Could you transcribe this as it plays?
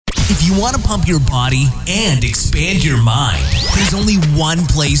If you want to pump your body and expand your mind, there's only one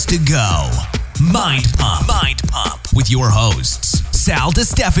place to go. Mind Pump. Mind Pump with your hosts, Sal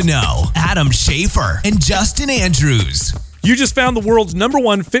DiStefano, Adam Schafer, and Justin Andrews. You just found the world's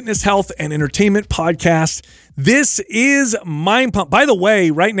 #1 fitness, health, and entertainment podcast. This is Mind Pump. By the way,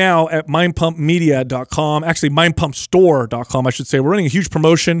 right now at mindpumpmedia.com, actually mindpumpstore.com, I should say, we're running a huge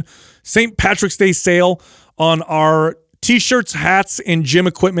promotion, St. Patrick's Day sale on our t-shirts, hats, and gym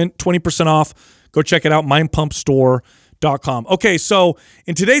equipment, 20% off. Go check it out, mindpumpstore.com. Okay, so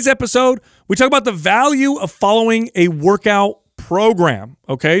in today's episode, we talk about the value of following a workout program.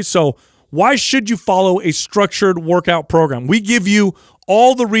 Okay, so why should you follow a structured workout program? We give you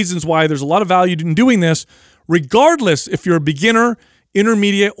all the reasons why. There's a lot of value in doing this, regardless if you're a beginner,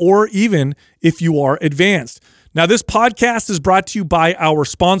 intermediate, or even if you are advanced. Now, this podcast is brought to you by our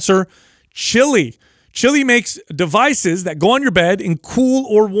sponsor, Chili. Chili makes devices that go on your bed and cool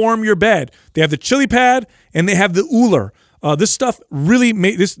or warm your bed. They have the Chili Pad and they have the Ooler. This stuff really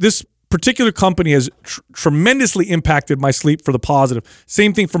made this particular company has tremendously impacted my sleep for the positive.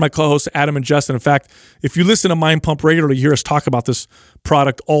 Same thing for my co-hosts Adam and Justin. In fact, if you listen to Mind Pump regularly, you hear us talk about this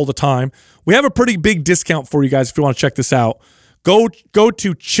product all the time. We have a pretty big discount for you guys if you want to check this out. Go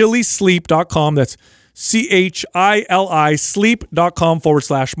to chilisleep.com. That's CHILI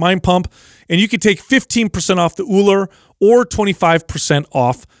sleep.com/Mind Pump. And you can take 15% off the Ooler or 25%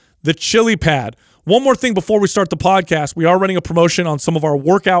 off the Chili Pad. One more thing before we start the podcast. We are running a promotion on some of our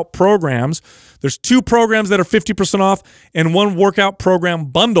workout programs. There's 2 programs that are 50% off and 1 workout program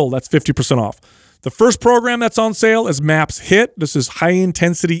bundle that's 50% off. The first program that's on sale is MAPS HIT. This is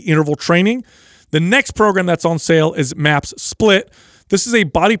high-intensity interval training. The next program that's on sale is MAPS Split. This is a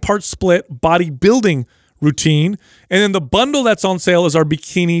body part split bodybuilding routine. And then the bundle that's on sale is our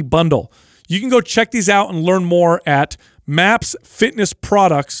bikini bundle. You can go check these out and learn more at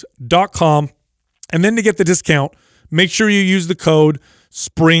mapsfitnessproducts.com. And then to get the discount, make sure you use the code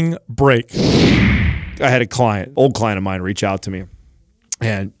SPRINGBREAK. I had a client, old client of mine, reach out to me.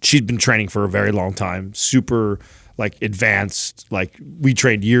 And she'd been training for a very long time, super advanced. We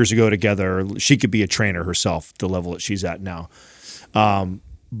trained years ago together. She could be a trainer herself, the level that she's at now.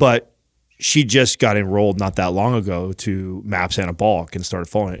 But she just got enrolled not that long ago to MAPS Anabolic and started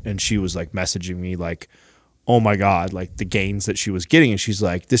following it. And she was messaging me oh my God, the gains that she was getting. And she's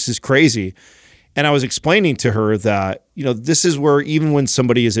like, this is crazy. And I was explaining to her that, this is where even when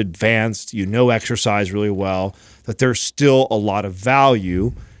somebody is advanced, exercise really well, that there's still a lot of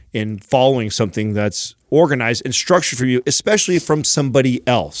value in following something that's organized and structured for you, especially from somebody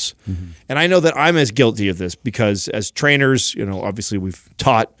else. Mm-hmm. And I know that I'm as guilty of this because as trainers, obviously we've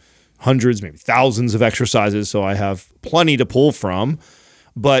taught hundreds, maybe thousands of exercises, so I have plenty to pull from.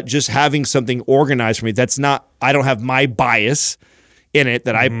 But just having something organized for me, I don't have my bias in it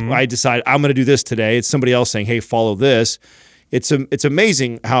that I decide I'm going to do this today. It's somebody else saying, hey, follow this. It's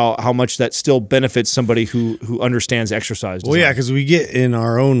amazing how much that still benefits somebody who understands exercise design. Well, yeah, because we get in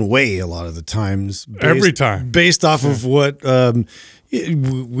our own way a lot of the times. Every time. Based off of what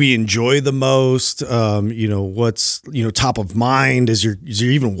we enjoy the most, what's top of mind as you're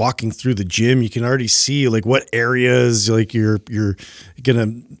even walking through the gym. You can already see what areas you're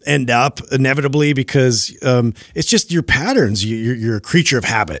gonna end up inevitably because it's just your patterns. You're a creature of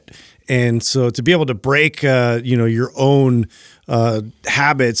habit, and so to be able to break your own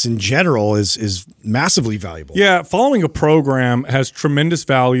habits in general is massively valuable. Yeah, following a program has tremendous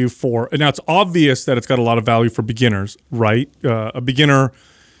value now it's obvious that it's got a lot of value for beginners, right? A beginner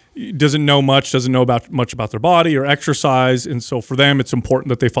doesn't know much about their body or exercise, and so for them it's important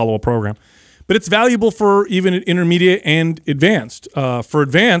that they follow a program. But it's valuable for even intermediate and advanced. For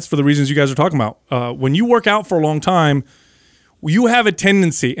advanced, for the reasons you guys are talking about. When you work out for a long time, you have a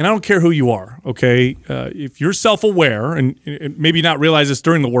tendency, and I don't care who you are, okay? If you're self-aware and maybe not realize this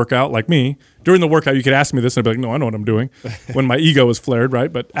during the workout, like me, during the workout you could ask me this and I'd be like, no, I know what I'm doing when my ego is flared,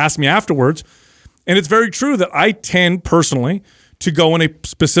 right? But ask me afterwards. And it's very true that I tend personally to go in a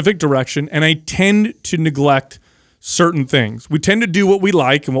specific direction and I tend to neglect certain things. We tend to do what we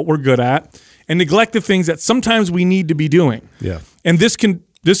like and what we're good at and neglect the things that sometimes we need to be doing. Yeah. And this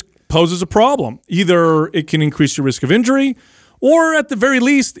poses a problem. Either it can increase your risk of injury, or at the very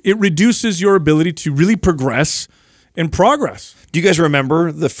least, it reduces your ability to really progress and progress. Do you guys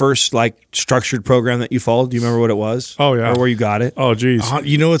remember the first structured program that you followed? Do you remember what it was? Oh, yeah. Or where you got it? Oh, geez.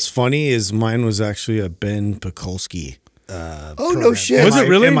 What's funny is mine was actually a Ben Pakulski Oh, no shit. Was it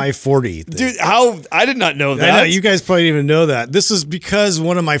really? MI40 thing. Dude, I did not know that. I know, you guys probably didn't even know that. This is because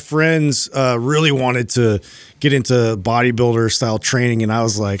one of my friends really wanted to get into bodybuilder style training. And I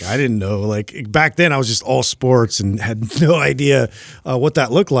was like, I didn't know. Like back then, I was just all sports and had no idea what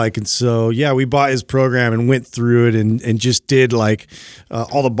that looked like. And so, yeah, we bought his program and went through it and just did like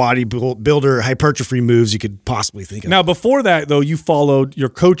all the bodybuilder hypertrophy moves you could possibly think of. Now, before that, though, you followed your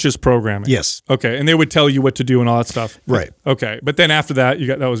coach's programming. Yes. Okay, and they would tell you what to do and all that stuff. Right. Okay, but then after that,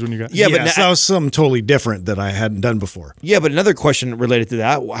 that was when you got. Yeah, but Yes, that was something totally different that I hadn't done before. Yeah, but another question related to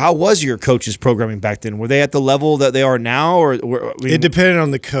that: how was your coaches programming back then? Were they at the level that they are now, or It depended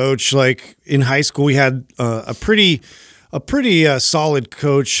on the coach. Like in high school, we had a pretty solid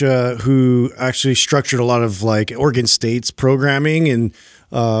coach who actually structured a lot of like Oregon State's programming and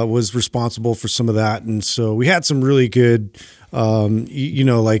was responsible for some of that. And so we had some really good,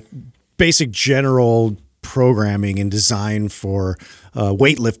 like basic general programming and design for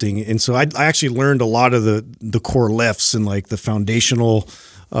weightlifting. And so I actually learned a lot of the core lifts and like the foundational,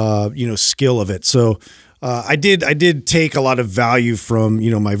 skill of it. So I did take a lot of value from,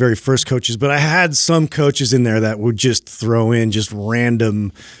 my very first coaches, but I had some coaches in there that would just throw in just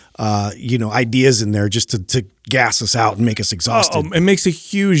random, ideas in there just to gas us out and make us exhausted. It makes a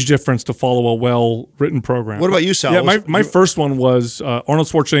huge difference to follow a well-written program. What about you, Sal? Yeah, my first one was Arnold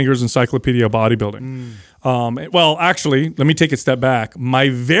Schwarzenegger's Encyclopedia of Bodybuilding. Well, actually, let me take a step back. My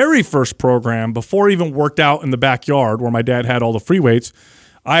very first program, before I even worked out in the backyard where my dad had all the free weights,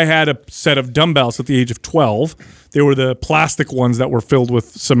 I had a set of dumbbells at the age of 12. They were the plastic ones that were filled with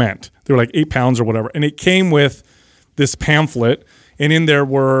cement. They were like 8 pounds or whatever. And it came with this pamphlet, and in there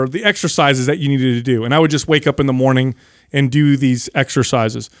were the exercises that you needed to do. And I would just wake up in the morning and do these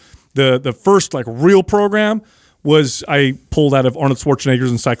exercises. The first like real program was I pulled out of Arnold Schwarzenegger's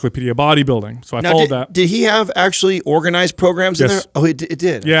Encyclopedia of Bodybuilding. So I followed that. Did he have actually organized programs in there? Yes. Oh, it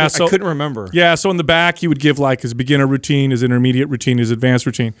did. Yeah, I couldn't remember. Yeah, so in the back, he would give like his beginner routine, his intermediate routine, his advanced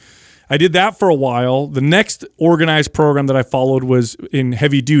routine. I did that for a while. The next organized program that I followed was in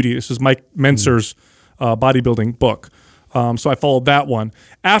heavy duty. This was Mike Mentzer's bodybuilding book. So I followed that one.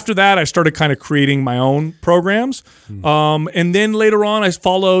 After that, I started kind of creating my own programs. And then later on, I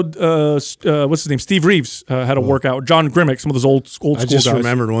followed, what's his name? Steve Reeves had a workout. John Grimmick, some of those old school guys. I just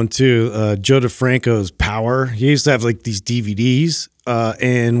remembered one too. Joe DeFranco's Power. He used to have like these DVDs.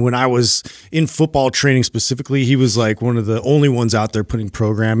 And when I was in football training specifically, he was like one of the only ones out there putting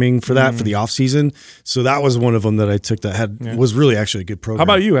programming for that for the off season. So that was one of them that I took that was really actually a good program.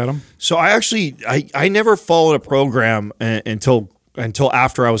 How about you, Adam? So I never followed a program until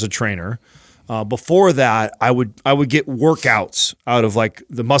after I was a trainer. Before that, I would get workouts out of like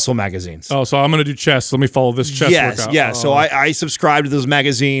the muscle magazines. Oh, so I'm going to do chest. Let me follow this chest workout. Yeah. So I subscribed to those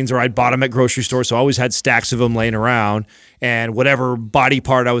magazines, or I'd bought them at grocery stores. So I always had stacks of them laying around. And whatever body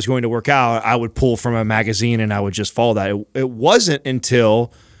part I was going to work out, I would pull from a magazine and I would just follow that. It wasn't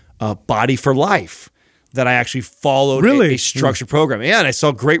until Body for Life that I actually followed a structured program. Yeah, and I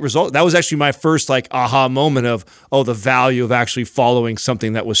saw great results. That was actually my first like aha moment of, the value of actually following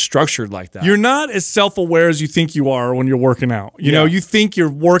something that was structured like that. You're not as self-aware as you think you are when you're working out. You know, you think you're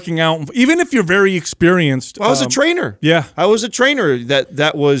working out, even if you're very experienced. I was a trainer. Yeah. I was a trainer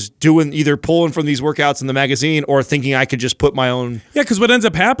that was doing either pulling from these workouts in the magazine or thinking I could just put my own. Yeah, because what ends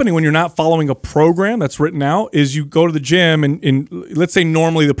up happening when you're not following a program that's written out is you go to the gym and let's say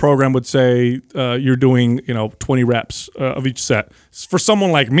normally the program would say you're doing 20 reps of each set. For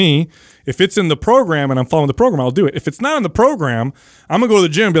someone like me, if it's in the program and I'm following the program, I'll do it. If it's not in the program, I'm going to go to the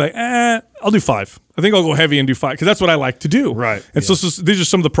gym and be like, I'll do 5. I think I'll go heavy and do 5 because that's what I like to do. Right. And so these are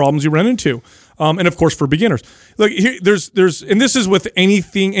some of the problems you run into. And of course, for beginners, look, here, there's, and this is with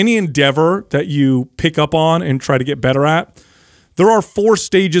anything, any endeavor that you pick up on and try to get better at, there are 4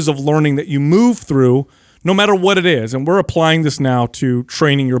 stages of learning that you move through no matter what it is. And we're applying this now to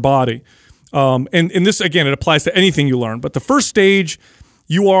training your body. And this, again, it applies to anything you learn. But the first stage,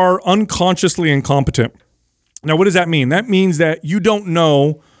 you are unconsciously incompetent. Now, what does that mean? That means that you don't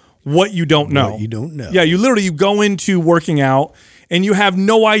know what you don't know. What you don't know. Yeah, you go into working out and you have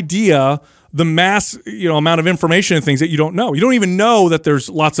no idea the mass, amount of information and things that you don't know. You don't even know that there's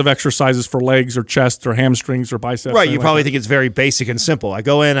lots of exercises for legs or chest or hamstrings or biceps. Right, you probably think it's very basic and simple. I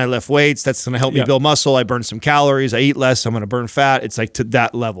go in, I lift weights, that's going to help me build muscle, I burn some calories, I eat less, I'm going to burn fat. It's like to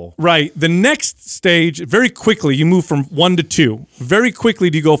that level. Right. The next stage, very quickly, you move from 1 to 2. Very quickly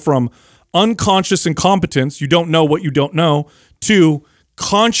do you go from unconscious incompetence, you don't know what you don't know, to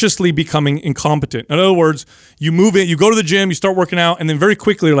consciously becoming incompetent. In other words, you move in, you go to the gym, you start working out, and then very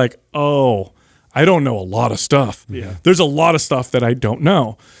quickly you're like, I don't know a lot of stuff. Yeah. There's a lot of stuff that I don't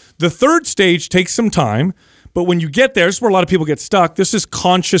know. The third stage takes some time, but when you get there, this is where a lot of people get stuck. This is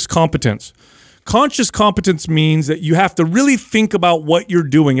conscious competence. Conscious competence means that you have to really think about what you're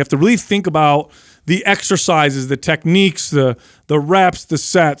doing. You have to really think about the exercises, the techniques, the reps, the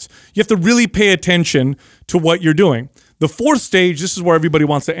sets. You have to really pay attention to what you're doing. The fourth stage, this is where everybody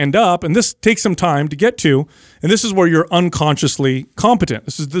wants to end up, and this takes some time to get to, and this is where you're unconsciously competent.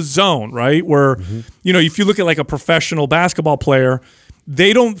 This is the zone, right? Where, if you look at like a professional basketball player,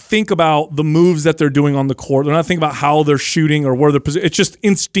 they don't think about the moves that they're doing on the court. They're not thinking about how they're shooting or where they're positioned. It's just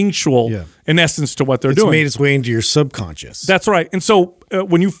instinctual in essence to what they're doing. It's made its way into your subconscious. That's right. And so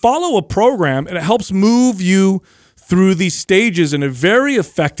when you follow a program, it helps move you through these stages in a very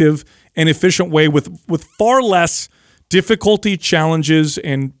effective and efficient way with far less difficulty, challenges,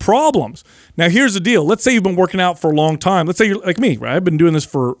 and problems. Now, here's the deal. Let's say you've been working out for a long time. Let's say you're like me, right? I've been doing this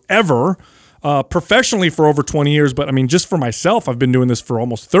forever, professionally for over 20 years. But I mean, just for myself, I've been doing this for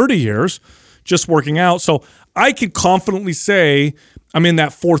almost 30 years, just working out. So I could confidently say I'm in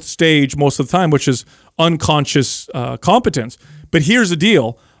that fourth stage most of the time, which is unconscious competence. But here's the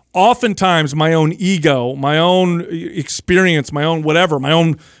deal. Oftentimes, my own ego, my own experience, my own whatever, my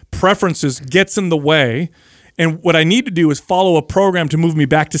own preferences gets in the way. And what I need to do is follow a program to move me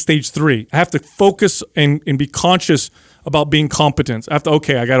back to stage 3. I have to focus and be conscious about being competent. I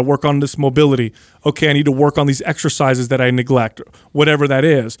got to work on this mobility. Okay, I need to work on these exercises that I neglect, whatever that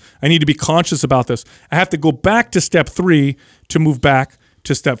is. I need to be conscious about this. I have to go back to step 3 to move back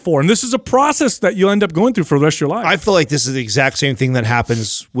to step 4. And this is a process that you'll end up going through for the rest of your life. I feel like this is the exact same thing that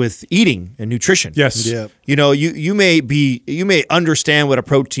happens with eating and nutrition. Yes. Yeah. You may understand what a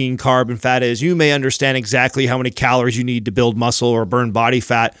protein, carb, and fat is. You may understand exactly how many calories you need to build muscle or burn body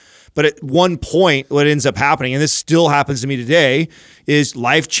fat. But at one point, what ends up happening, and this still happens to me today, is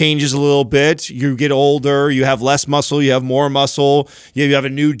life changes a little bit. You get older, you have less muscle, you have more muscle, you have a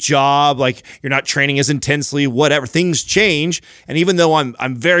new job, like you're not training as intensely, whatever. Things change. And even though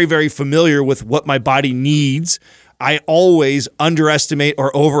I'm very, very familiar with what my body needs, I always underestimate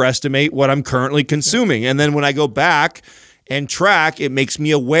or overestimate what I'm currently consuming. And then when I go back and track, it makes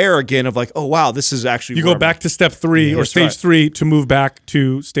me aware again of like, oh, wow, this is actually you go back to step 3 or stage 3 to move back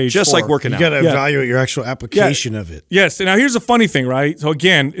to stage 4. Just like working out. You got to evaluate your actual application of it. Yes. And now here's a funny thing, right? So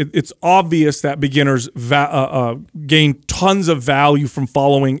again, it's obvious that beginners gain tons of value from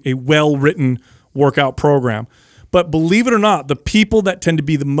following a well-written workout program. But believe it or not, the people that tend to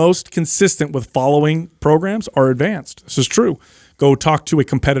be the most consistent with following programs are advanced. This is true. Go talk to a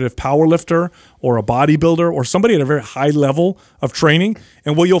competitive powerlifter or a bodybuilder or somebody at a very high level of training.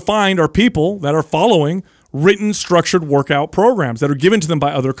 And what you'll find are people that are following written, structured workout programs that are given to them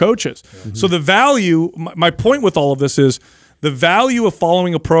by other coaches. Mm-hmm. So the value, my point with all of this is the value of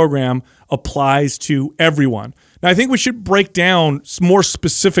following a program applies to everyone. Now, I think we should break down more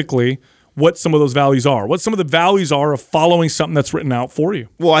specifically what some of those values are, what some of the values are of following something that's written out for you.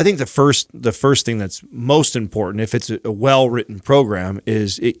 Well, I think the first thing that's most important, if it's a well-written program,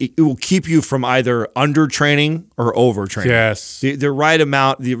 is it will keep you from either under-training or over-training. Yes. The right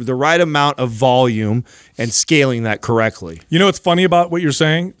amount, the right amount of volume and scaling that correctly. You know what's funny about what you're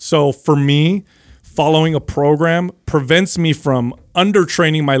saying? So for me, following a program prevents me from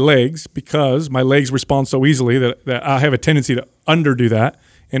under-training my legs because my legs respond so easily that I have a tendency to underdo that.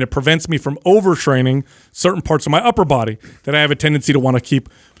 And it prevents me from overtraining certain parts of my upper body that I have a tendency to want to keep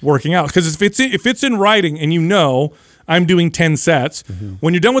working out. Because if it's in writing and you know I'm doing 10 sets,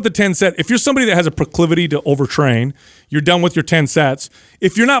 when you're done with the 10 set, if you're somebody that has a proclivity to overtrain, you're done with your 10 sets.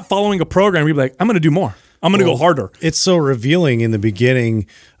 If you're not following a program, you're like, I'm going to do more. I'm going to go harder. It's so revealing in the beginning,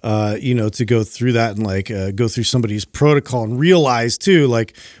 to go through that and go through somebody's protocol and realize too,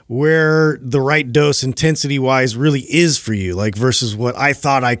 like where the right dose intensity wise really is for you, like versus what I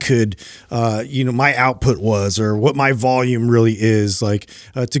thought I could, my output was, or what my volume really is, like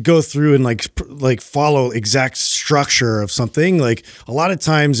to go through and like follow exact structure of something. Like a lot of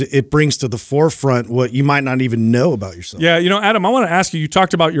times it brings to the forefront what you might not even know about yourself. Yeah. Adam, I want to ask you, you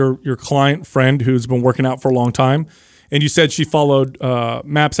talked about your client friend who's been working out for a long time. And you said she followed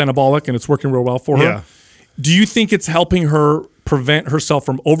MAPS Anabolic, and it's working real well for her. Yeah. Do you think it's helping her prevent herself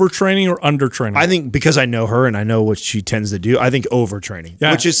from overtraining or undertraining? I think because I know her and I know what she tends to do, I think overtraining,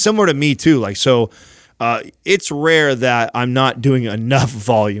 yeah. Which is similar to me too. Like, so it's rare that I'm not doing enough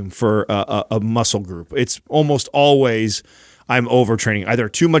volume for a muscle group. It's almost always I'm overtraining, either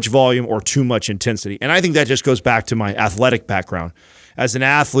too much volume or too much intensity. And I think that just goes back to my athletic background. As an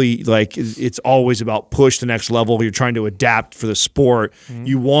athlete, like it's always about push the next level. You're trying to adapt for the sport. Mm-hmm.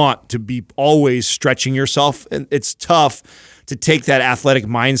 You want to be always stretching yourself. And it's tough to take that athletic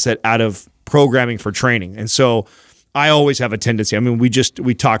mindset out of programming for training. And so I always have a tendency. I mean, we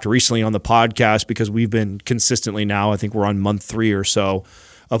talked recently on the podcast because we've been consistently now, I think we're on month 3 or so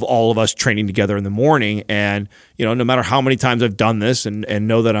of all of us training together in the morning. And, no matter how many times I've done this and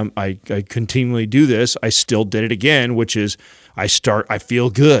know that I continually do this, I still did it again, which is I feel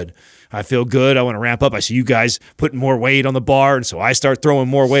good. I feel good. I want to ramp up. I see you guys putting more weight on the bar. And so I start throwing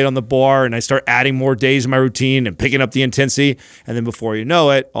more weight on the bar and I start adding more days in my routine and picking up the intensity. And then before you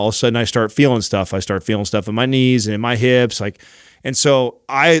know it, all of a sudden I start feeling stuff. I start feeling stuff in my knees and in my hips. And so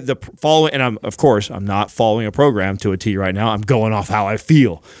I'm not following a program to a T right now. I'm going off how I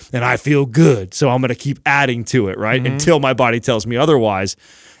feel and I feel good. So I'm going to keep adding to it, right? Until my body tells me otherwise.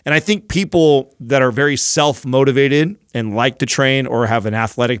 And I think people that are very self-motivated and like to train or have an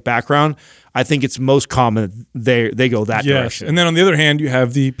athletic background, I think it's most common they go that direction. And then on the other hand, you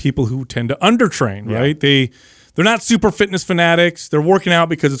have the people who tend to undertrain, right? They're not super fitness fanatics. They're working out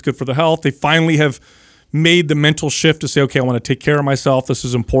because it's good for their health. They finally have made the mental shift to say, okay, I want to take care of myself. This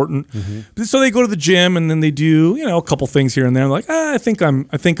is important. So they go to the gym and then they do, a couple things here and there. Like, I think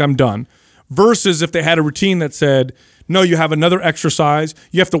I'm done. Versus if they had a routine that said, no, you have another exercise.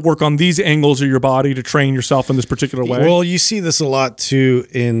 You have to work on these angles of your body to train yourself in this particular way. Well, you see this a lot too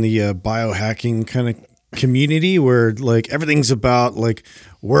in the biohacking kind of community where like everything's about like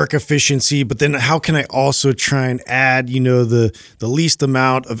work efficiency, but then how can I also try and add, the least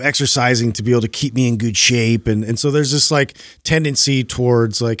amount of exercising to be able to keep me in good shape. And so there's this like tendency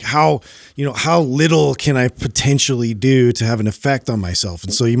towards like how little can I potentially do to have an effect on myself.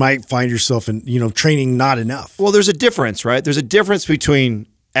 And so you might find yourself in, training not enough. Well, there's a difference, right? There's a difference between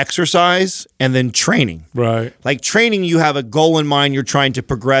exercise and then training. Right. Like training, you have a goal in mind. You're trying to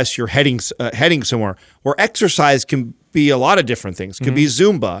progress. You're heading somewhere. Where exercise can be a lot of different things. It could be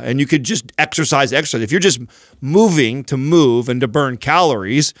Zumba, and you could just exercise. If you're just moving to move and to burn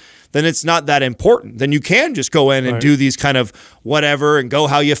calories, then it's not that important. Then you can just go in and do these kind of whatever and go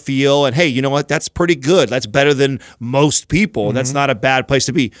how you feel. And hey, you know what? That's pretty good. That's better than most people. That's not a bad place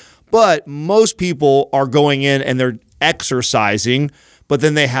to be. But most people are going in and they're exercising, but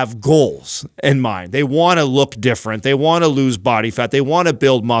then they have goals in mind. They want to look different. They want to lose body fat. They want to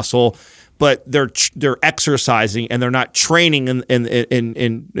build muscle, but they're exercising and they're not training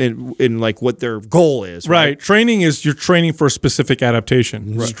in like what their goal is. Right. Training is you're training for a specific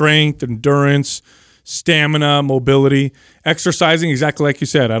adaptation, strength, endurance, stamina, mobility. Exercising, exactly like you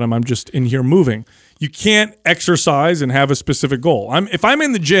said, Adam, I'm just in here moving. You can't exercise and have a specific goal. If I'm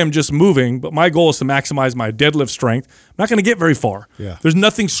in the gym just moving, but my goal is to maximize my deadlift strength, I'm not going to get very far. Yeah. There's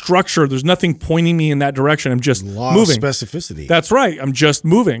nothing structured. There's nothing pointing me in that direction. I'm just moving. Specificity. That's right. I'm just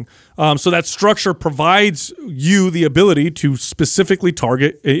moving. So that structure provides you the ability to specifically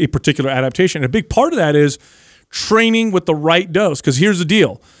target a particular adaptation. And a big part of that is training with the right dose. Because here's the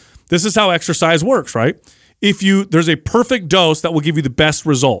deal. This is how exercise works, right? There's a perfect dose that will give you the best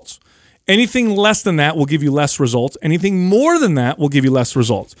results. Anything less than that will give you less results. Anything more than that will give you less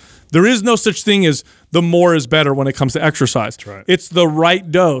results. There is no such thing as the more is better when it comes to exercise. That's right. It's the right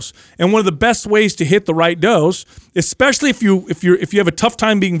dose. And one of the best ways to hit the right dose, especially if you have a tough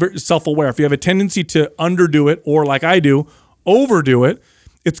time being very self-aware, if you have a tendency to underdo it or like I do, overdo it,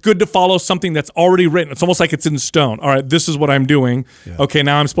 it's good to follow something that's already written. It's almost like it's in stone. All right, this is what I'm doing. Yeah. Okay,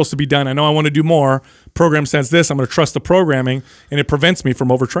 now I'm supposed to be done. I know I want to do more. Program says this. I'm going to trust the programming, and it prevents me from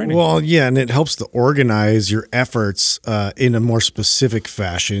overtraining. Well, yeah, and it helps to organize your efforts in a more specific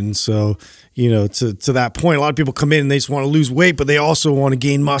fashion. So, to that point, a lot of people come in and they just want to lose weight, but they also want to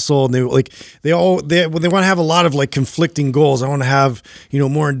gain muscle, and they want to have a lot of like conflicting goals. I want to have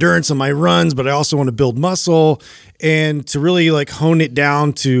more endurance on my runs, but I also want to build muscle. And to really like hone it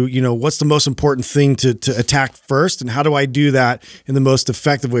down to, what's the most important thing to attack first and how do I do that in the most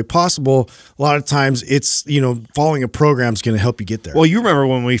effective way possible? A lot of times it's, following a program is going to help you get there. Well, you remember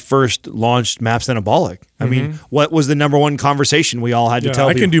when we first launched MAPS Anabolic. I mean, what was the number one conversation we all had to tell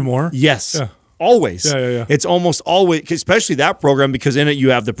people? I can do more. Yes. Yeah. Always. Yeah. It's almost always, especially that program, because in it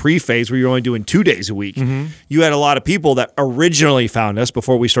you have the pre-phase where you're only doing 2 days a week. You had a lot of people that originally found us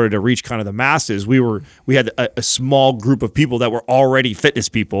before we started to reach kind of the masses. We had a small group of people that were already fitness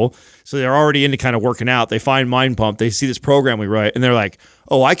people, so they're already into kind of working out. They find Mind Pump, they see this program we write, and they're like,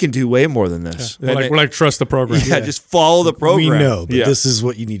 "Oh, I can do way more than this." Yeah. We're like trust the program. Yeah, just follow the program. We know, but this is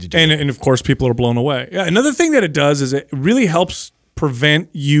what you need to do. And of course, people are blown away. Yeah. Another thing that it does is it really helps prevent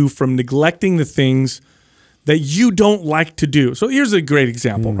you from neglecting the things that you don't like to do. So here's a great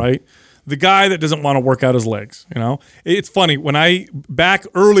example, right? The guy that doesn't want to work out his legs, It's funny, back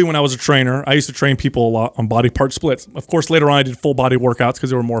early when I was a trainer, I used to train people a lot on body part splits. Of course, later on I did full body workouts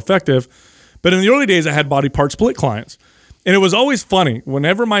because they were more effective. But in the early days, I had body part split clients. And it was always funny.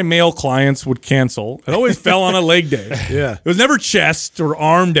 Whenever my male clients would cancel, it always fell on a leg day. Yeah. It was never chest or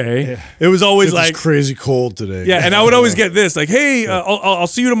arm day. It was always It's like crazy cold today. Yeah, and I would always get this, like, hey, I'll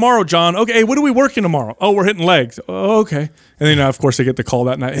see you tomorrow, John. Okay, hey, what are we working tomorrow? Oh, we're hitting legs. Oh, okay. And then, of course, I get the call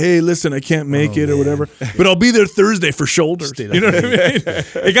that night. Hey, listen, I can't make it or whatever, but I'll be there Thursday for shoulders. You know what I mean?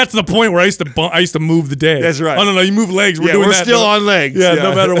 It got to the point where I used to move the day. That's right. Oh, no, you move legs. We're that. Still on legs. Yeah,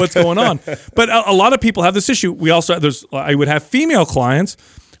 no matter what's going on. But a lot of people have this issue. We also, I would have female clients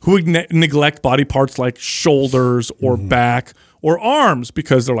who would neglect body parts like shoulders or back or arms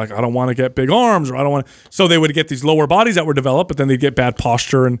because they're like, I don't want to get big arms, or I don't want to. So they would get these lower bodies that were developed, but then they'd get bad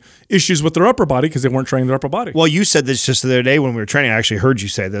posture and issues with their upper body because they weren't training their upper body. Well, you said this just the other day when we were training. I actually heard you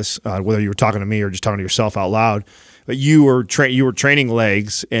say this, whether you were talking to me or just talking to yourself out loud. But you were training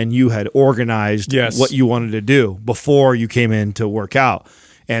legs, and you had organized what you wanted to do before you came in to work out.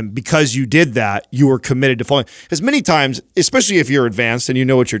 And because you did that, you were committed to following. Because many times, especially if you're advanced and you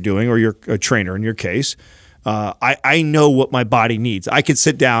know what you're doing, or you're a trainer in your case, I know what my body needs. I could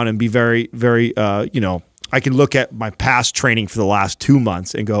sit down and be very, very, I can look at my past training for the last 2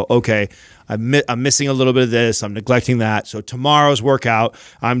 months and go, okay, I'm missing a little bit of this. I'm neglecting that. So tomorrow's workout,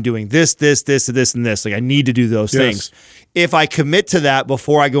 I'm doing this, and this. Like I need to do those things. If I commit to that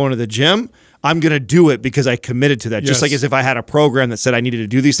before I go into the gym, I'm going to do it because I committed to that. Just like as if I had a program that said I needed to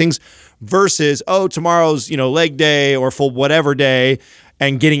do these things versus, tomorrow's, leg day or full whatever day,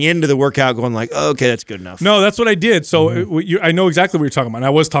 and getting into the workout going like, oh, okay, that's good enough. No, that's what I did. So I know exactly what you're talking about. And I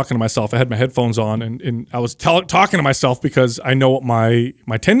was talking to myself. I had my headphones on, and I was talking to myself because I know what my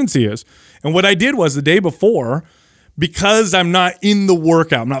tendency is. And what I did was the day before, because I'm not in the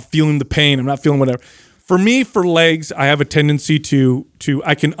workout, I'm not feeling the pain, I'm not feeling whatever. For me, for legs, I have a tendency to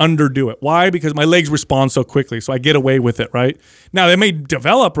I can underdo it. Why? Because my legs respond so quickly, so I get away with it, right? Now, they may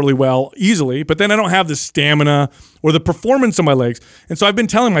develop really well easily, but then I don't have the stamina or the performance of my legs. And so I've been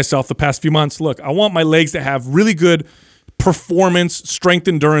telling myself the past few months, look, I want my legs to have really good performance, strength,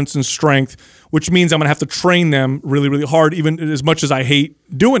 endurance, and strength, which means I'm going to have to train them really, really hard, even as much as I hate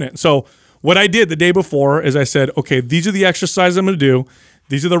doing it. So what I did the day before is I said, okay, these are the exercises I'm going to do.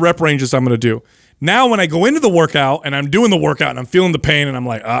 These are the rep ranges I'm going to do. Now, when I go into the workout and I'm doing the workout and I'm feeling the pain and I'm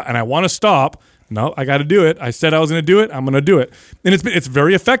like, and I want to stop, no, I got to do it. I said I was going to do it. I'm going to do it. And it's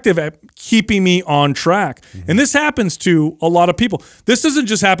very effective at keeping me on track. And this happens to a lot of people. This doesn't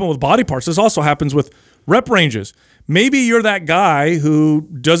just happen with body parts. This also happens with rep ranges. Maybe you're that guy who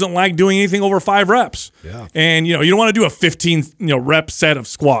doesn't like doing anything over 5 reps. Yeah. And you don't want to do a 15 rep set of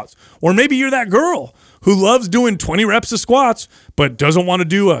squats. Or maybe you're that girl who loves doing 20 reps of squats but doesn't want to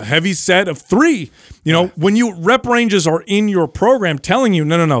do a heavy set of 3. When you rep ranges are in your program telling you,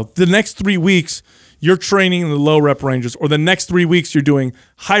 no, the next 3 weeks you're training in the low rep ranges, or the next 3 weeks you're doing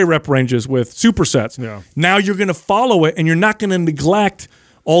high rep ranges with supersets. Yeah. Now you're going to follow it, and you're not going to neglect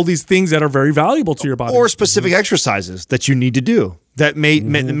all these things that are very valuable to your body. Or specific exercises that you need to do that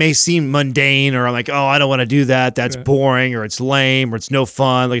may seem mundane, or I'm like, oh, I don't want to do that. That's boring, or it's lame, or it's no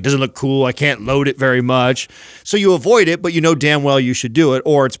fun. Like it doesn't look cool. I can't load it very much. So you avoid it, but you know damn well you should do it,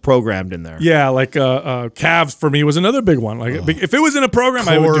 or it's programmed in there. Yeah, like calves for me was another big one. Like if it was in a program,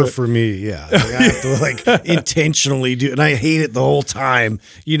 I would do it. For me, yeah. Like, I have to intentionally do it, and I hate it the whole time,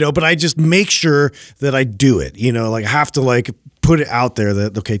 but I just make sure that I do it. I have to put it out there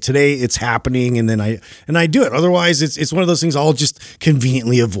that, okay, today it's happening, and then I do it. Otherwise, it's one of those things I'll just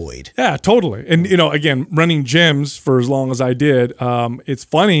conveniently avoid. Yeah, totally. And, again, running gyms for as long as I did, it's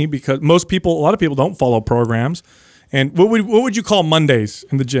funny because a lot of people don't follow programs. And what would you call Mondays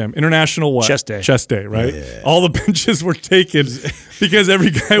in the gym? International what? Chest day. Chest day, right? Yeah. All the benches were taken because every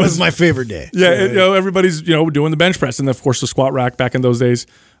guy was my favorite day. Yeah, everybody's doing the bench press, and of course the squat rack back in those days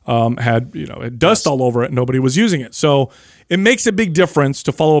had dust all over it, and nobody was using it. So it makes a big difference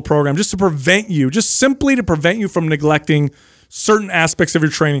to follow a program just simply to prevent you from neglecting certain aspects of your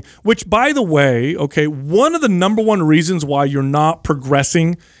training, which, by the way, okay, one of the number one reasons why you're not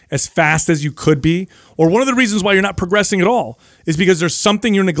progressing as fast as you could be, or one of the reasons why you're not progressing at all, is because there's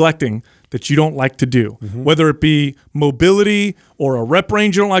something you're neglecting that you don't like to do, whether it be mobility or a rep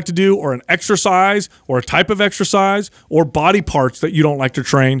range you don't like to do, or an exercise or a type of exercise, or body parts that you don't like to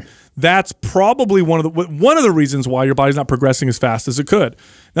train. That's probably one of the reasons why your body's not progressing as fast as it could.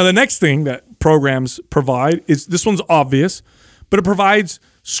 Now, the next thing that programs provide is, this one's obvious, but it provides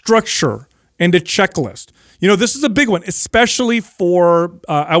structure and a checklist. This is a big one, especially for,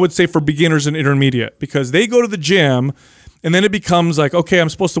 I would say, for beginners and intermediate, because they go to the gym and then it becomes like, okay, I'm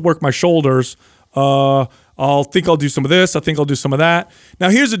supposed to work my shoulders. I'll do some of this. I think I'll do some of that. Now,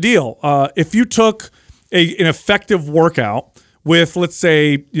 here's the deal. If you took an effective workout with, let's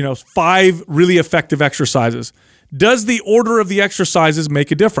say, 5 really effective exercises, Does the order of the exercises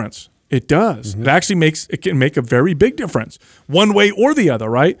make a difference? It does. It actually it can make a very big difference, one way or the other,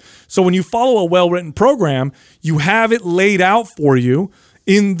 right? So when you follow a well-written program, you have it laid out for you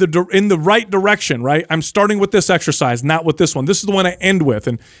in the right direction, right? I'm starting with this exercise, not with this one. This is the one I end with,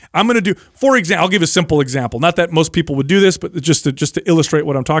 and I'm going to do. For example, I'll give a simple example. Not that most people would do this, but just to illustrate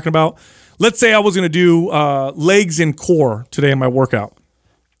what I'm talking about. Let's say I was going to do legs and core today in my workout,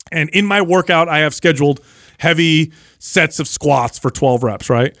 and in my workout I have scheduled heavy sets of squats for 12 reps,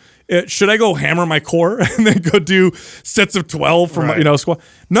 right? Should I go hammer my core and then go do sets of 12 for my, squat?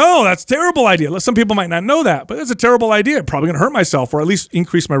 No, that's a terrible idea. Some people might not know that, but that's a terrible idea. Probably going to hurt myself or at least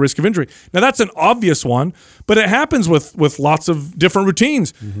increase my risk of injury. Now, that's an obvious one, but it happens with lots of different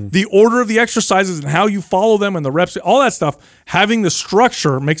routines. The order of the exercises and how you follow them and the reps, all that stuff, having the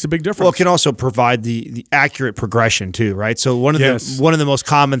structure makes a big difference. Well, it can also provide the accurate progression too, right? So one of the most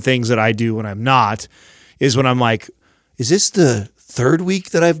common things that I do when I'm not is when I'm like, is this the third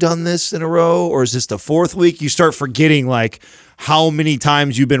week that I've done this in a row, or is this the fourth week? You start forgetting like how many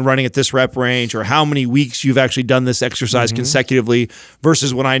times you've been running at this rep range or how many weeks you've actually done this exercise consecutively,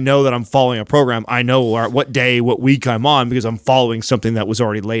 versus when I know that I'm following a program, I know what day, what week I'm on because I'm following something that was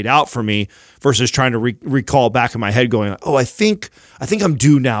already laid out for me, versus trying to recall back in my head going, oh, I think I'm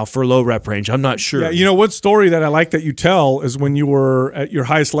due now for low rep range. I'm not sure. Yeah, you know what story that I like that you tell is when you were at your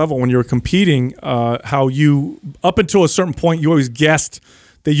highest level, when you were competing, how you, up until a certain point, you always guessed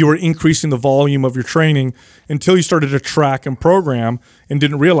that you were increasing the volume of your training until you started to track and program and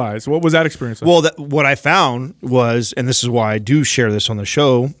didn't realize. What was that experience like? Well, what I found was, and this is why I do share this on the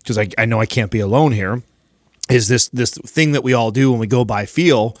show, because I know I can't be alone here, is this thing that we all do when we go by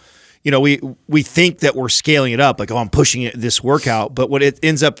feel. You know, we think that we're scaling it up, like, oh, I'm pushing it this workout. But what it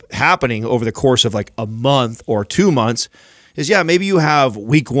ends up happening over the course of like a month or 2 months is, maybe you have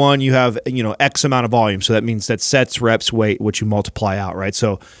week one, you have, X amount of volume. So that means that sets, reps, weight, which you multiply out, right?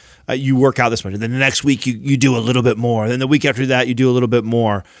 So you work out this much. And then the next week you do a little bit more. Then the week after that, you do a little bit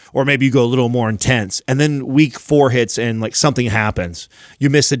more. Or maybe you go a little more intense. And then week 4 hits and like something happens. You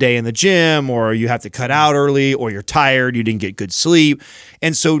miss a day in the gym, or you have to cut out early, or you're tired, you didn't get good sleep.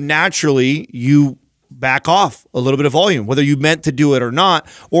 And so naturally you back off a little bit of volume, whether you meant to do it or not,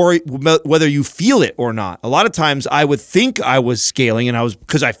 or whether you feel it or not. A lot of times I would think I was scaling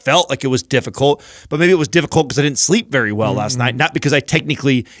because I felt like it was difficult, but maybe it was difficult because I didn't sleep very well last night, not because I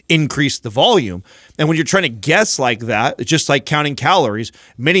technically increased the volume. And when you're trying to guess like that, it's just like counting calories.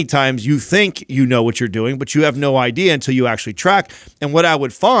 Many times you think you know what you're doing, but you have no idea until you actually track. And what I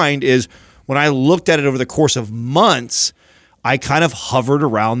would find is when I looked at it over the course of months, I kind of hovered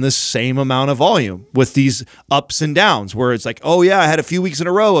around this same amount of volume with these ups and downs where it's like, oh yeah, I had a few weeks in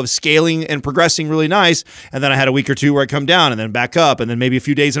a row of scaling and progressing really nice. And then I had a week or two where I come down and then back up. And then maybe a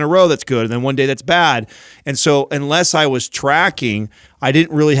few days in a row that's good. And then one day that's bad. And so unless I was tracking, I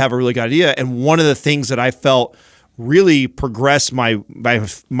didn't really have a really good idea. And one of the things that I felt really progressed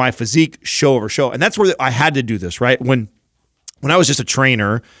my physique show over show. And that's where I had to do this, right? When I was just a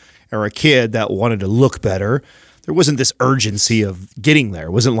trainer or a kid that wanted to look better, there wasn't this urgency of getting there.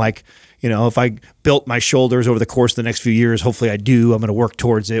 It wasn't like, if I built my shoulders over the course of the next few years, hopefully I do, I'm going to work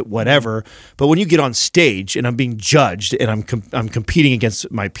towards it, whatever. But when you get on stage and I'm being judged and I'm competing against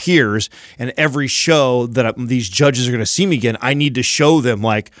my peers, and every show that these judges are going to see me again, I need to show them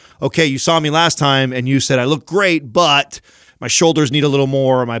like, okay, you saw me last time and you said I look great, but my shoulders need a little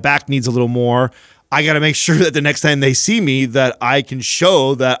more, or my back needs a little more. I got to make sure that the next time they see me that I can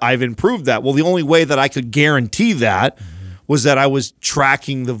show that I've improved that. Well, the only way that I could guarantee that was that I was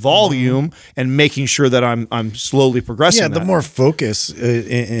tracking the volume and making sure that I'm slowly progressing. Yeah, the more focus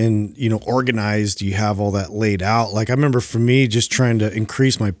and organized you have all that laid out. Like I remember for me, just trying to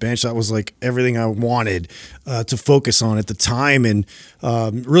increase my bench, that was like everything I wanted to focus on at the time, and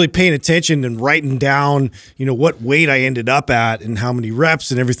really paying attention and writing down, what weight I ended up at and how many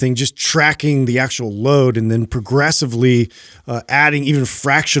reps and everything, just tracking the actual load, and then progressively adding even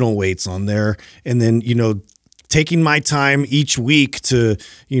fractional weights on there, and then, taking my time each week to,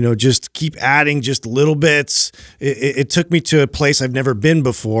 just keep adding just little bits. It took me to a place I've never been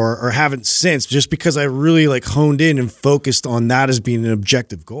before or haven't since, just because I really like honed in and focused on that as being an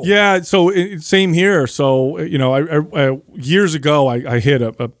objective goal. Yeah. So same here. So, I years ago, I hit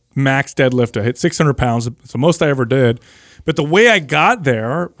a max deadlift. I hit 600 pounds. It's the most I ever did. But the way I got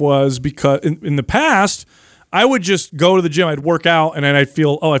there was because in the past, I would just go to the gym, I'd work out, and then I'd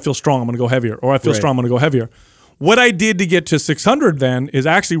feel, I feel strong, I'm going to go heavier. Or I feel strong, I'm going to go heavier. What I did to get to 600 then is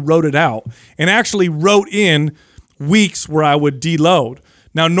actually wrote it out and actually wrote in weeks where I would deload.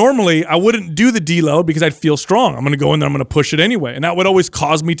 Now, normally I wouldn't do the deload because I'd feel strong. I'm going to go in there, I'm going to push it anyway. And that would always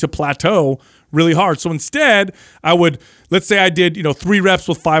cause me to plateau really hard. So instead, I would, let's say I did, 3 reps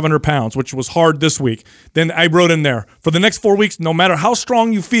with 500 pounds, which was hard this week. Then I wrote in there, for the next 4 weeks, no matter how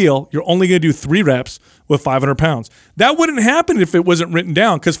strong you feel, you're only going to do 3 reps with 500 pounds. That wouldn't happen if it wasn't written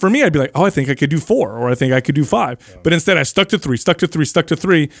down. Because for me, I'd be like, oh, I think I could do 4, or I think I could do 5. Yeah. But instead, I stuck to 3.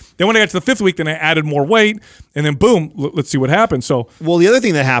 Then when I got to the 5th week, then I added more weight, and then boom, let's see what happens. So, well, the other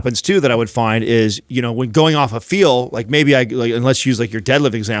thing that happens too that I would find is, when going off a feel, like maybe and let's use like your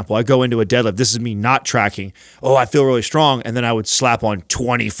deadlift example. I go into a deadlift. This is me not tracking. Oh, I feel really strong. And then I would slap on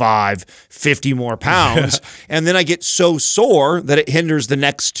 25, 50 more pounds. And then I get so sore that it hinders the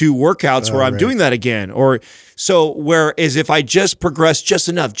next 2 workouts where I'm doing that again. Or so whereas if I just progress just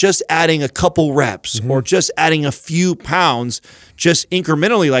enough, just adding a couple reps or just adding a few pounds, just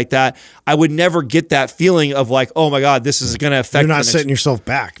incrementally like that, I would never get that feeling of like, oh my God, this is going to affect. You're not setting yourself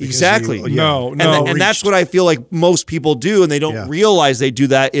back. Exactly. No. And that's what I feel like most people do, and they don't realize they do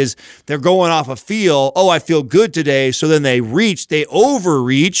that, is they're going off a feel, oh, I feel good today. So then they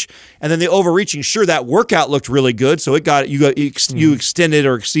overreach, and then the overreaching, sure, that workout looked really good. So you extended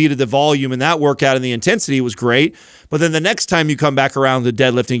or exceeded the volume in that workout, and the intensity was great. But then the next time you come back around to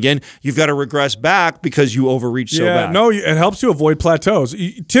deadlifting again, you've got to regress back because you overreach so bad. No, it helps you avoid plateaus.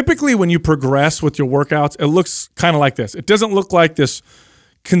 Typically, when you progress with your workouts, it looks kind of like this. It doesn't look like this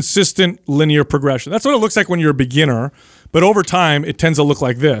consistent linear progression. That's what it looks like when you're a beginner. But over time, it tends to look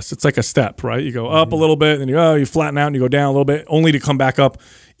like this. It's like a step, right? You go up a little bit, and you flatten out, and you go down a little bit, only to come back up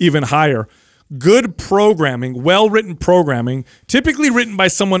even higher. Good programming, well-written programming, typically written by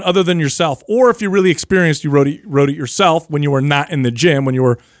someone other than yourself, or if you're really experienced, you wrote it yourself when you were not in the gym, when you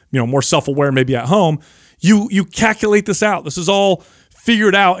were more self-aware, maybe at home. You calculate this out. This is all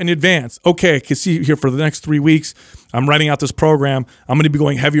figured out in advance. Okay, I can see here for the next 3 weeks, I'm writing out this program. I'm going to be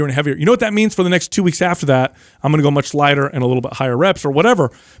going heavier and heavier. You know what that means for the next 2 weeks after that? I'm going to go much lighter and a little bit higher reps or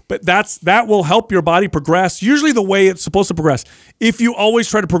whatever. But that will help your body progress, usually the way it's supposed to progress. If you always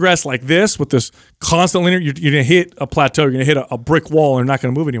try to progress like this, with this constant linear, you're going to hit a plateau. You're going to hit a brick wall, and you're not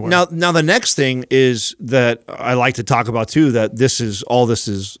going to move anywhere. Now the next thing is that I like to talk about too, that this is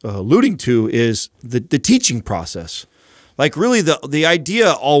alluding to, is the teaching process. Like really the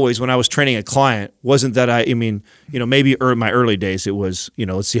idea always when I was training a client wasn't that maybe in my early days it was,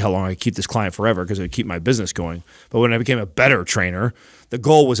 let's see how long I keep this client forever because it would keep my business going. But when I became a better trainer, the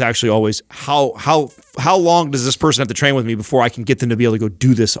goal was actually always how long does this person have to train with me before I can get them to be able to go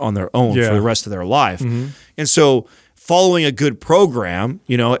do this on their own for the rest of their life. Mm-hmm. And so following a good program,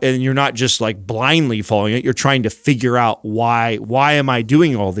 and you're not just like blindly following it, you're trying to figure out why am I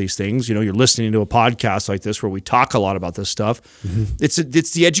doing all these things? You're listening to a podcast like this where we talk a lot about this stuff. Mm-hmm.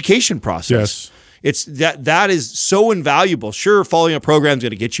 It's the education process. Yes. It's that is so invaluable. Sure, following a program is going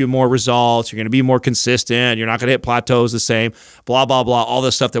to get you more results. You're going to be more consistent. You're not going to hit plateaus the same, blah, blah, blah, all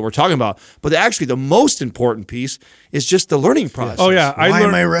this stuff that we're talking about. But actually the most important piece is just the learning process. Oh, yeah. Why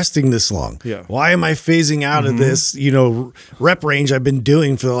am I resting this long? Yeah. Why am I phasing out of this, rep range I've been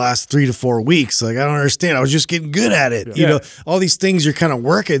doing for the last 3 to 4 weeks? Like, I don't understand. I was just getting good at it. Yeah. All these things you're kind of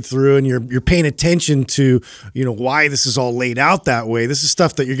working through, and you're paying attention to, why this is all laid out that way. This is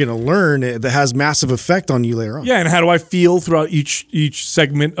stuff that you're going to learn that has massive effect on you later on. Yeah, and how do I feel throughout each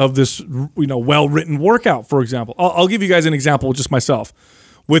segment of this, well-written workout, for example? I'll give you guys an example, just myself.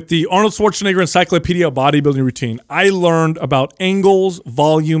 With the Arnold Schwarzenegger Encyclopedia of Bodybuilding Routine, I learned about angles,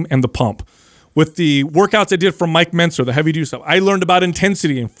 volume, and the pump. With the workouts I did from Mike Mentzer, the heavy duty stuff, I learned about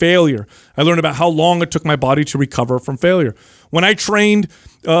intensity and failure. I learned about how long it took my body to recover from failure. When I trained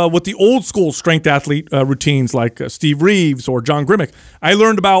with the old school strength athlete routines like Steve Reeves or John Grimmick, I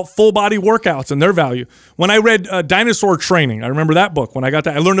learned about full body workouts and their value. When I read Dinosaur Training, I remember that book. When I got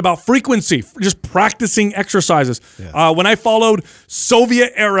that, I learned about frequency, just practicing exercises. Yeah. When I followed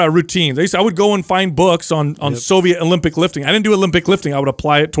Soviet era routines, I would go and find books on Soviet Olympic lifting. I didn't do Olympic lifting. I would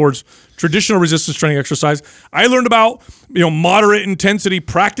apply it towards traditional resistance training exercise. I learned about moderate intensity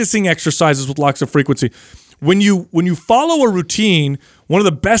practicing exercises with lots of frequency. When you follow a routine, one of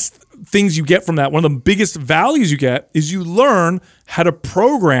the best things you get from that, one of the biggest values you get, is you learn how to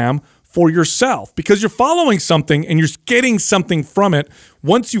program for yourself because you're following something and you're getting something from it.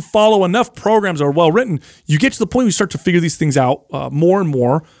 Once you follow enough programs that are well written, you get to the point where you start to figure these things out more and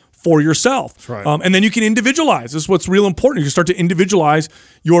more for yourself. That's right. And then you can individualize. This is what's real important. You start to individualize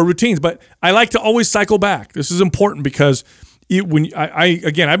your routines. But I like to always cycle back. This is important because I've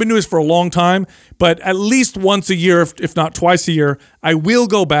been doing this for a long time, but at least once a year, if not twice a year, I will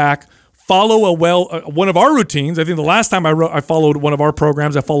go back, follow one of our routines. I think the last time I followed one of our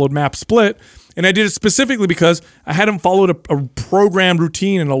programs, I followed MAP Split. And I did it specifically because I hadn't followed a programmed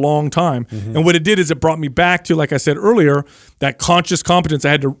routine in a long time. And what it did is it brought me back to, like I said earlier, that conscious competence.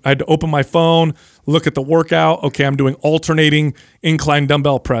 I had to open my phone, look at the workout. Okay, I'm doing alternating incline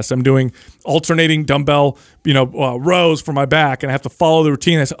dumbbell press. I'm doing alternating dumbbell, rows for my back, and I have to follow the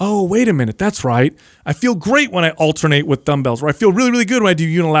routine. I say, oh, wait a minute, that's right. I feel great when I alternate with dumbbells, or I feel really, really good when I do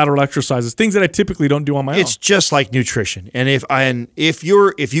unilateral exercises, things that I typically don't do on my own. It's just like nutrition. And if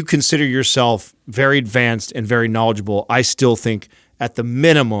you consider yourself very advanced and very knowledgeable, I still think at the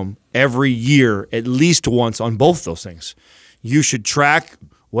minimum every year, at least once on both those things, you should track,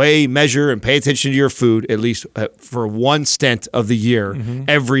 weigh, measure, and pay attention to your food at least for one stint of the year,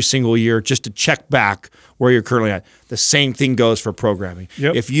 every single year, just to check back where you're currently at. The same thing goes for programming.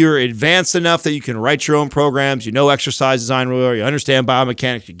 Yep. If you're advanced enough that you can write your own programs, you know exercise design really well, you understand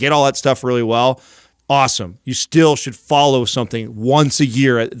biomechanics, you get all that stuff really well, awesome. You still should follow something once a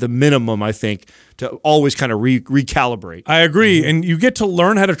year at the minimum, I think, to always kind of recalibrate. I agree. And you get to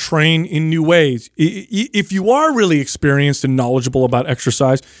learn how to train in new ways. If you are really experienced and knowledgeable about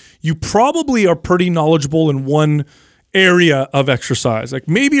exercise, you probably are pretty knowledgeable in one area of exercise. Like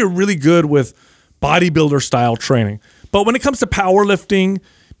maybe you're really good with bodybuilder style training. But when it comes to powerlifting,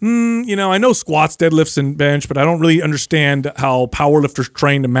 I know squats, deadlifts, and bench, but I don't really understand how powerlifters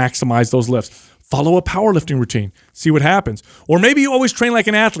train to maximize those lifts. Follow a powerlifting routine. See what happens. Or maybe you always train like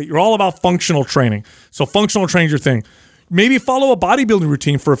an athlete. You're all about functional training. So functional training is your thing. Maybe follow a bodybuilding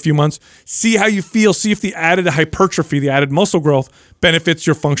routine for a few months. See how you feel. See if the added hypertrophy, the added muscle growth benefits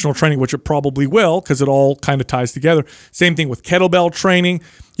your functional training, which it probably will because it all kind of ties together. Same thing with kettlebell training.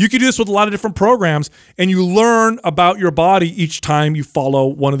 You can do this with a lot of different programs, and you learn about your body each time you follow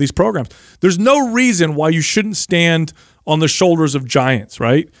one of these programs. There's no reason why you shouldn't stand on the shoulders of giants,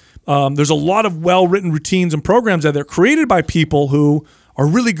 right? There's a lot of well-written routines and programs that are created by people who are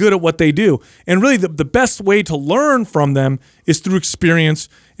really good at what they do. And really the best way to learn from them is through experience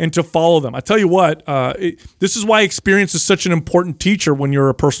and to follow them. I tell you what, this is why experience is such an important teacher when you're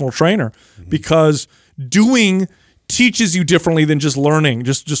a personal trainer, because doing teaches you differently than just learning,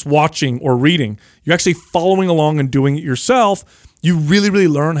 just watching or reading. You're actually following along and doing it yourself. You really, really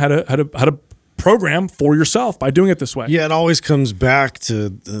learn how to program for yourself by doing it this way. Yeah, it always comes back to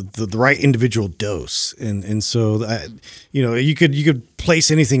the right individual dose, and so you could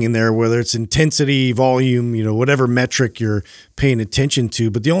place anything in there, whether it's intensity, volume, whatever metric you're paying attention to.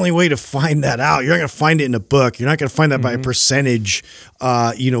 But the only way to find that out, you're not going to find it in a book. You're not going to find that by a percentage,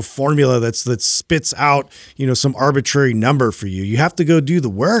 formula that spits out, some arbitrary number for you. You have to go do the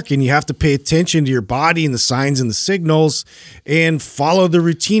work, and you have to pay attention to your body and the signs and the signals, and follow the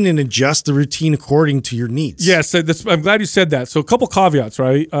routine and adjust the routine according to your needs. Yes, I'm glad you said that. So a couple caveats,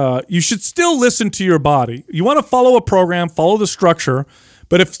 right? You should still listen to your body. You want to follow a program, follow the structure.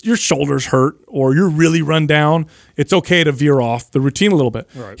 But if your shoulders hurt or you're really run down, it's okay to veer off the routine a little bit.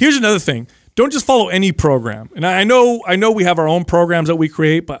 Right. Here's another thing. Don't just follow any program. And I know we have our own programs that we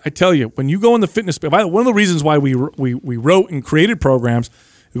create, but I tell you, when you go in the fitness space, one of the reasons why we wrote and created programs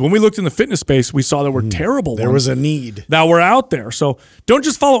is when we looked in the fitness space, we saw there were terrible ones. There was a need. That were out there. So don't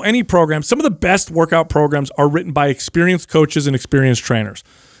just follow any program. Some of the best workout programs are written by experienced coaches and experienced trainers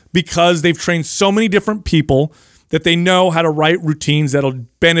because they've trained so many different people that they know how to write routines that'll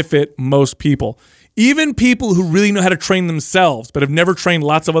benefit most people. Even people who really know how to train themselves, but have never trained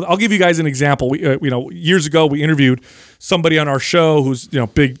lots of other. I'll give you guys an example. We, years ago, we interviewed somebody on our show who's,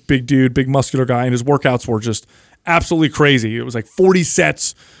 big dude, big muscular guy, and his workouts were just absolutely crazy. It was like 40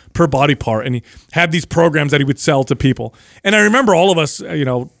 sets per body part, and he had these programs that he would sell to people. And I remember all of us,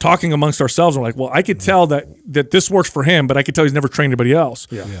 talking amongst ourselves. We're like, well, I could tell that this works for him, but I could tell he's never trained anybody else.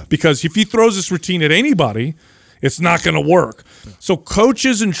 Yeah. Because if he throws this routine at anybody, it's not going to work. So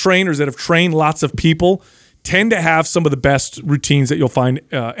coaches and trainers that have trained lots of people tend to have some of the best routines that you'll find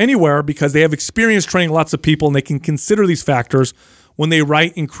anywhere because they have experience training lots of people, and they can consider these factors when they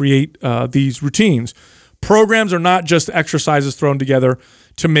write and create these routines. Programs are not just exercises thrown together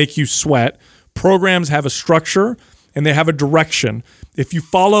to make you sweat. Programs have a structure and they have a direction. If you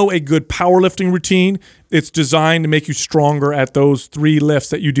follow a good powerlifting routine, it's designed to make you stronger at those 3 lifts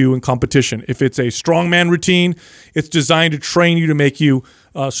that you do in competition. If it's a strongman routine, it's designed to train you to make you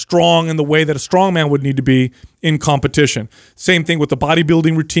strong in the way that a strongman would need to be in competition. Same thing with the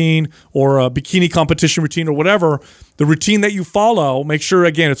bodybuilding routine or a bikini competition routine or whatever. The routine that you follow, make sure,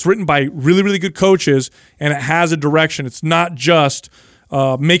 again, it's written by really, really good coaches and it has a direction. It's not just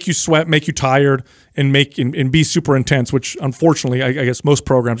make you sweat, make you tired, and be super intense, which unfortunately, I guess most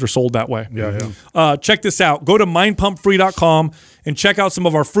programs are sold that way. Yeah. Check this out. Go to mindpumpfree.com and check out some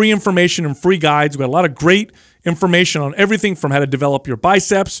of our free information and free guides. We've got a lot of great information on everything from how to develop your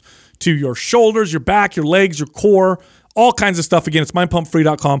biceps to your shoulders, your back, your legs, your core, all kinds of stuff. Again, it's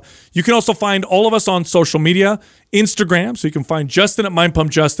mindpumpfree.com. You can also find all of us on social media, Instagram, so you can find Justin at Mind Pump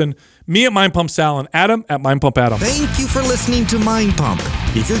Justin, me at Mind Pump Sal, and Adam at Mind Pump Adam. Thank you for listening to Mind Pump.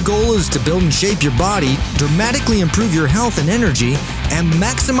 If your goal is to build and shape your body, dramatically improve your health and energy, and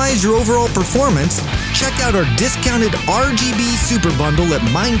maximize your overall performance, check out our discounted RGB Super Bundle at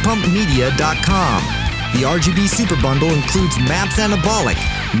mindpumpmedia.com. The RGB Super Bundle includes MAPS Anabolic,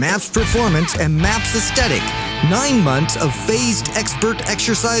 MAPS Performance, and MAPS Aesthetic. 9 months of phased expert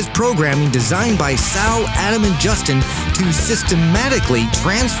exercise programming designed by Sal, Adam, and Justin to systematically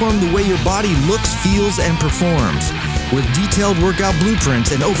transform the way your body looks, feels, and performs. With detailed workout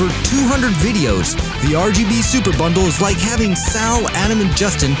blueprints and over 200 videos, the RGB Super Bundle is like having Sal, Adam, and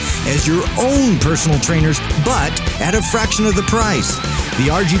Justin as your own personal trainers, but at a fraction of the price. The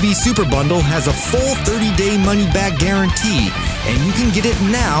RGB Super Bundle has a full 30-day money-back guarantee, and you can get it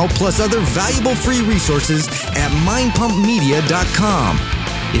now plus other valuable free resources at mindpumpmedia.com.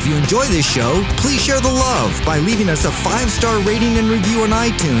 If you enjoy this show, please share the love by leaving us a 5-star rating and review on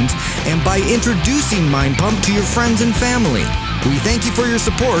iTunes and by introducing Mind Pump to your friends and family. We thank you for your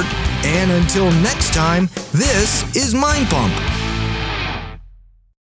support, and until next time, this is Mind Pump.